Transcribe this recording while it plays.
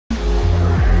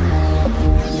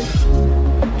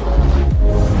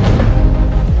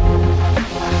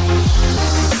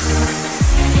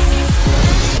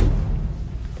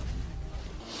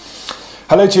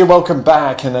Hello to you, welcome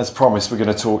back, and as promised we're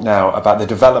going to talk now about the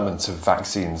development of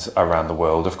vaccines around the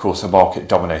world. Of course, a market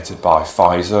dominated by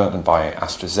Pfizer and by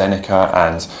AstraZeneca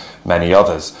and many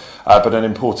others, but an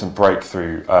important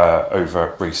breakthrough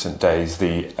over recent days,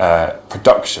 the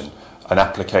production and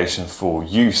application for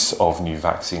use of new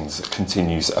vaccines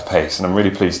continues apace, and I'm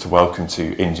really pleased to welcome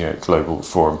to India Global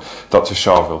Forum Dr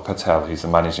Sharvil Patel, who's the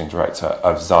Managing Director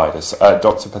of Zydus.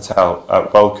 Dr Patel,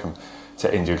 welcome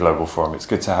to India Global Forum. It's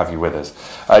good to have you with us.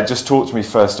 Just talk to me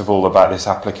first of all about this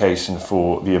application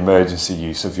for the emergency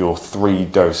use of your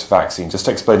 3-dose vaccine. Just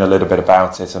explain a little bit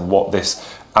about it and what this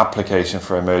application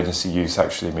for emergency use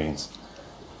actually means.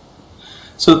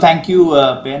 So thank you,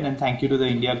 Ben, and thank you to the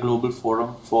India Global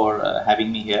Forum for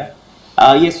having me here.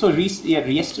 Yes, so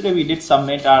yesterday we did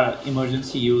submit our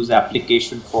emergency use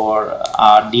application for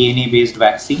our DNA-based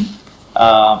vaccine,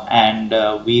 and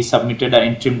we submitted our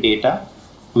interim data.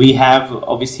 We have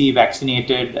obviously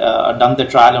vaccinated, done the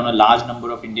trial on a large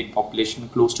number of Indian population,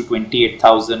 close to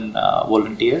 28,000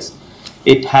 volunteers.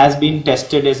 It has been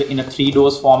tested in a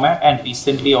 3-dose format, and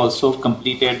recently also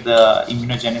completed the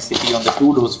immunogenicity on the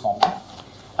 2-dose format.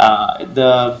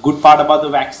 The good part about the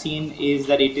vaccine is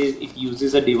that it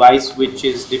uses a device which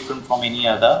is different from any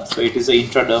other. So it is an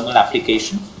intradermal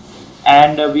application,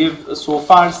 and we have so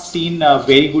far seen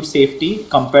very good safety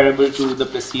comparable to the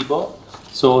placebo.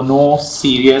 So no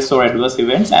serious or adverse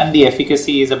events, and the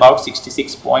efficacy is about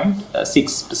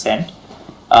 66.6%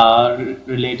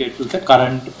 related to the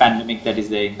current pandemic that is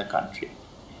there in the country.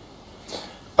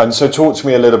 And so talk to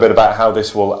me a little bit about how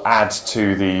this will add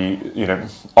to the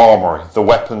armoury, the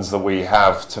weapons that we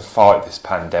have to fight this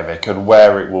pandemic, and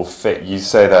where it will fit. You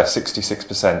say there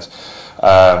 66%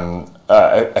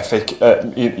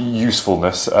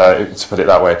 usefulness, to put it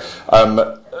that way.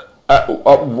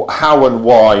 How and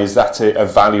why is that a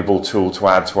valuable tool to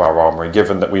add to our armoury,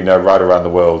 given that we know right around the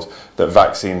world that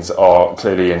vaccines are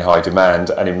clearly in high demand,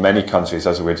 and in many countries,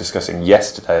 as we were discussing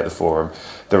yesterday at the forum,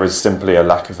 there is simply a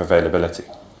lack of availability?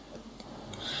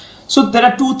 So there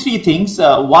are 2-3 things.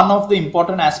 One of the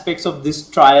important aspects of this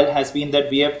trial has been that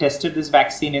we have tested this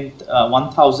vaccine in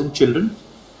 1,000 children,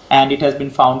 and it has been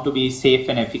found to be safe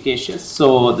and efficacious.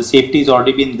 So the safety has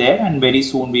already been there, and very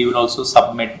soon we will also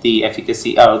submit the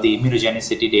efficacy or the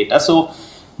immunogenicity data. So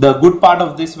the good part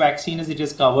of this vaccine is it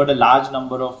has covered a large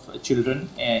number of children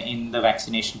in the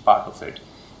vaccination part of it.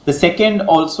 The second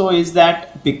also is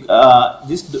that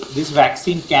this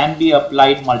vaccine can be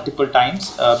applied multiple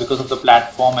times because of the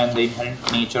platform and the inherent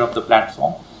nature of the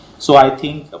platform. So I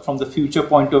think from the future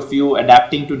point of view,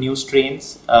 adapting to new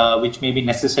strains, which may be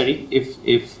necessary if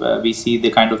we see the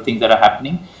kind of things that are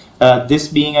happening. This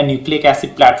being a nucleic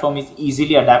acid platform is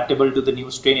easily adaptable to the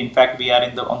new strain. In fact, we are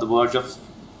on the verge of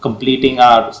completing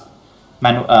the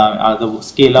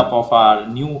scale up of our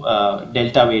new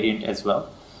Delta variant as well.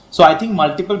 So I think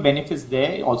multiple benefits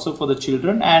there also for the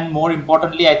children, and more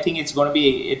importantly, I think it's going to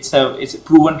be it's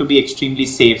proven to be extremely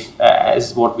safe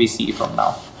as what we see from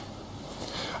now.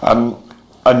 And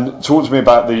talk to me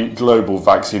about the global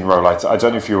vaccine rollout. I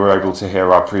don't know if you were able to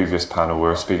hear our previous panel. We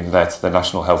were speaking there to the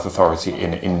National Health Authority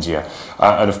in India.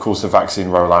 And of course, the vaccine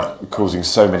rollout causing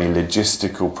so many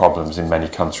logistical problems in many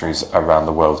countries around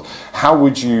the world. How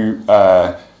would you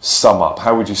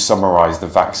how would you summarise the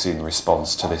vaccine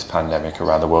response to this pandemic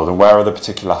around the world? And where are the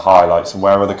particular highlights, and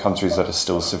where are the countries that are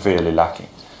still severely lacking?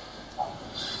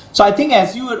 So I think,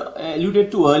 as you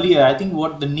alluded to earlier, I think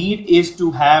what the need is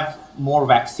to have more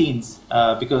vaccines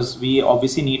because we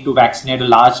obviously need to vaccinate a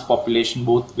large population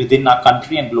both within our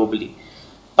country and globally.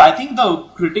 So I think the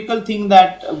critical thing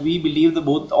that we believe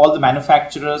all the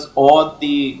manufacturers or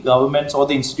the governments or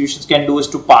the institutions can do is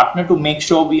to partner to make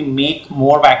sure we make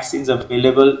more vaccines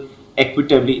available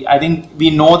equitably. I think we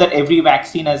know that every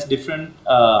vaccine has different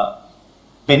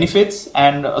benefits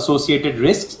and associated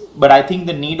risks, but I think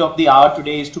the need of the hour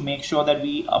today is to make sure that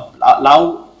we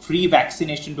allow free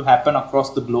vaccination to happen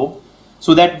across the globe,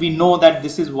 so that we know that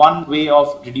this is one way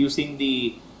of reducing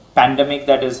the pandemic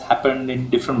that has happened in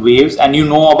different waves, and you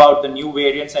know about the new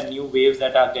variants and new waves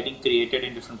that are getting created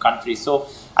in different countries. So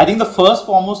I think the first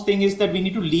foremost thing is that we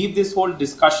need to leave this whole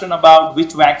discussion about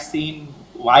which vaccine,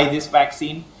 why this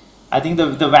vaccine. I think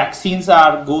the vaccines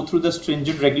go through the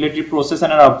stringent regulatory process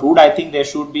and are approved. I think there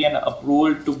should be an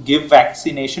approval to give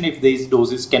vaccination if these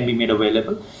doses can be made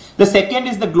available. The second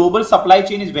is the global supply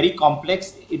chain is very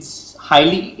complex. It's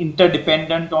highly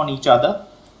interdependent on each other.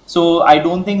 So I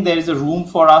don't think there is a room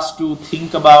for us to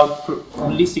think about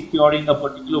only securing a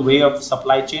particular way of the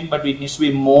supply chain, but it needs to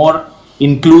be more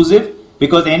inclusive,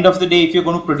 because at the end of the day, if you're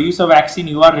going to produce a vaccine,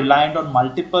 you are reliant on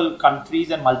multiple countries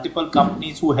and multiple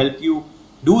companies who help you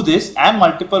do this, and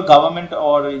multiple government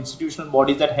or institutional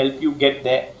bodies that help you get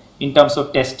there in terms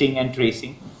of testing and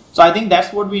tracing. So I think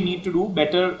that's what we need to do,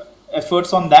 better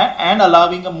efforts on that, and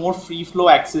allowing a more free flow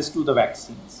access to the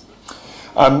vaccines.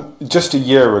 Just a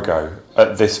year ago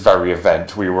at this very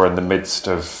event, we were in the midst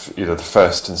of the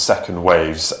first and second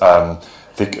waves.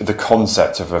 The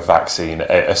concept of a vaccine,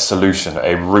 a solution,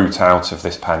 a route out of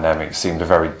this pandemic seemed a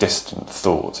very distant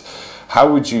thought.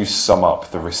 How would you sum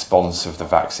up the response of the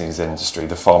vaccines industry,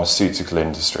 the pharmaceutical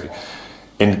industry,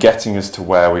 in getting us to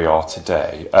where we are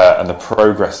today, and the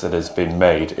progress that has been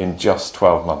made in just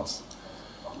 12 months?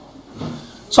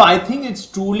 So I think it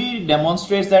truly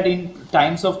demonstrates that in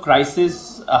times of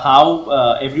crisis,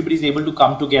 how everybody is able to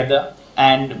come together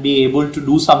and be able to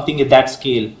do something at that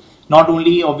scale. Not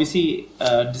only obviously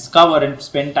discover and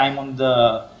spend time on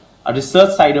the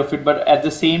research side of it, but at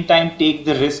the same time take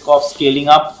the risk of scaling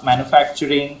up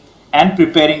manufacturing and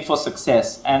preparing for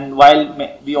success. And while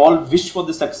we all wish for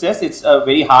the success, it's a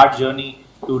very hard journey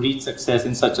to reach success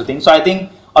in such a thing. So I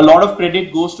think a lot of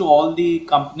credit goes to all the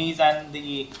companies and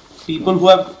the people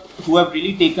who have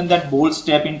really taken that bold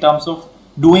step in terms of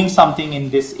doing something in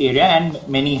this area, and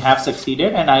many have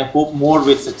succeeded, and I hope more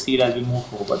will succeed as we move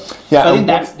forward. Yeah, so I think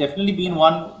that's definitely been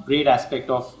one great aspect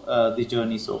of the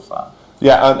journey so far.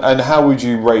 Yeah, and how would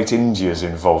you rate India's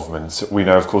involvement? We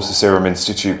know, of course, the Serum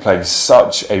Institute plays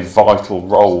such a vital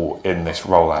role in this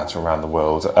rollout around the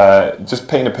world. Just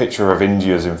paint a picture of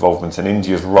India's involvement and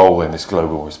India's role in this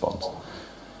global response.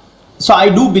 So I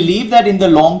do believe that in the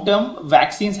long term,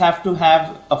 vaccines have to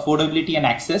have affordability and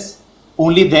access.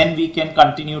 Only then we can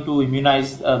continue to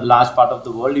immunize a large part of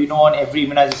the world. On every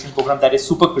immunization program, that is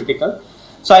super critical.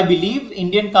 So I believe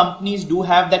Indian companies do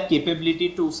have that capability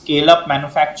to scale up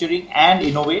manufacturing and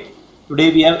innovate.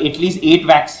 Today we have at least 8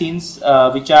 vaccines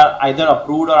which are either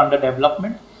approved or under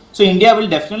development. So India will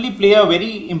definitely play a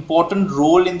very important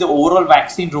role in the overall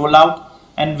vaccine rollout.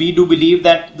 And we do believe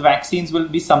that the vaccines will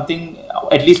be something,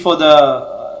 at least for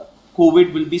the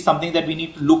COVID, will be something that we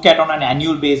need to look at on an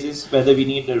annual basis, whether we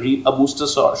need a booster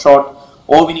shot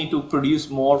or we need to produce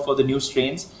more for the new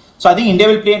strains. So I think India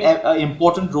will play an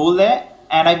important role there,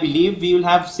 and I believe we will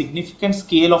have significant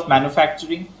scale of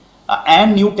manufacturing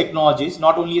and new technologies,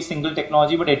 not only a single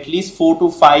technology, but at least 4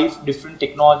 to 5 different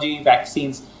technology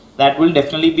vaccines that will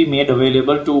definitely be made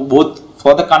available to both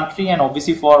for the country and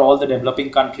obviously for all the developing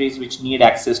countries which need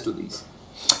access to these.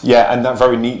 Yeah, and that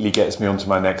very neatly gets me onto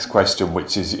my next question,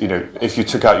 which is, if you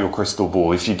took out your crystal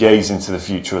ball, if you gaze into the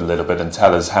future a little bit and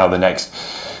tell us how the next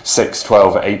 6,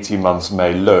 12, 18 months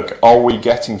may look, are we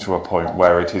getting to a point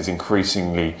where it is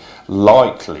increasingly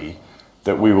likely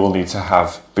that we will need to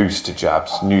have booster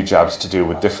jabs, new jabs to deal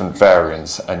with different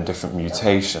variants and different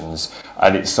mutations,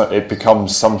 and it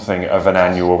becomes something of an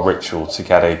annual ritual to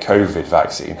get a COVID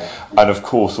vaccine, and of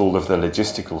course all of the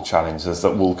logistical challenges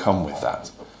that will come with that?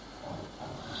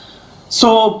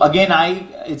 So again,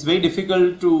 it's very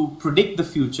difficult to predict the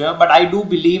future, but I do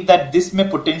believe that this may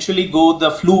potentially go the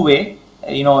flu way.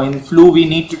 In flu we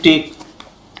need to take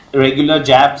regular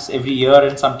jabs every year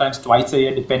and sometimes twice a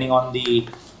year, depending on the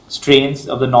strains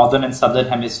of the northern and southern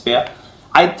hemisphere.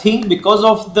 I think because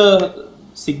of the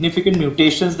significant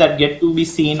mutations that get to be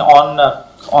seen on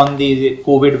the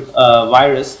COVID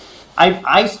virus,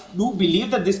 I do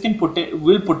believe that this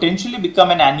will potentially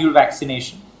become an annual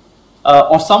vaccination.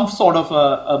 Or some sort of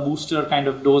a booster kind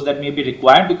of dose that may be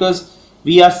required, because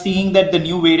we are seeing that the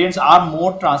new variants are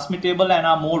more transmittable and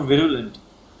are more virulent,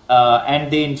 and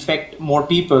they infect more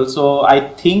people. So I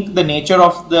think the nature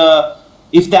of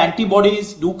if the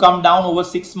antibodies do come down over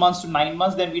 6 months to 9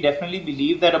 months, then we definitely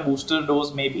believe that a booster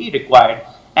dose may be required.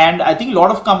 And I think a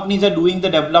lot of companies are doing the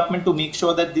development to make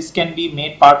sure that this can be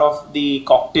made part of the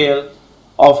cocktail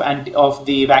of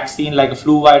the vaccine, like a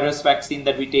flu virus vaccine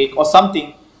that we take or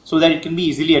something, so that it can be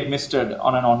easily administered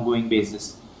on an ongoing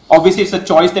basis. Obviously, it's a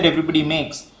choice that everybody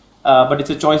makes, but it's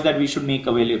a choice that we should make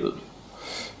available.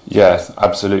 Yes,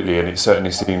 absolutely, and it certainly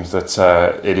seems that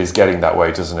it is getting that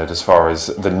way, doesn't it, as far as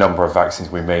the number of vaccines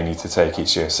we may need to take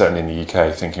each year, certainly in the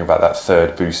UK, thinking about that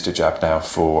 3rd booster jab now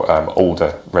for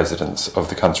older residents of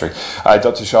the country.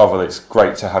 Dr Sharvil, it's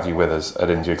great to have you with us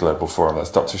at India Global Forum. That's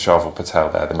Dr Sharvil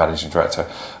Patel there, the Managing Director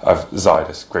of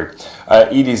Zydus Group.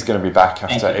 Edie's going to be back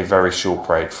after a very short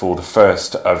break for the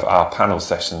first of our panel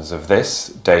sessions of this,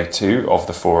 day 2 of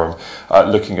the forum,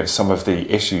 looking at some of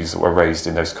the issues that were raised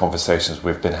in those conversations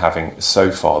we've been having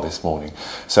so far this morning.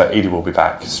 So Edie will be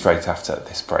back straight after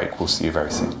this break. We'll see you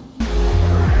very soon.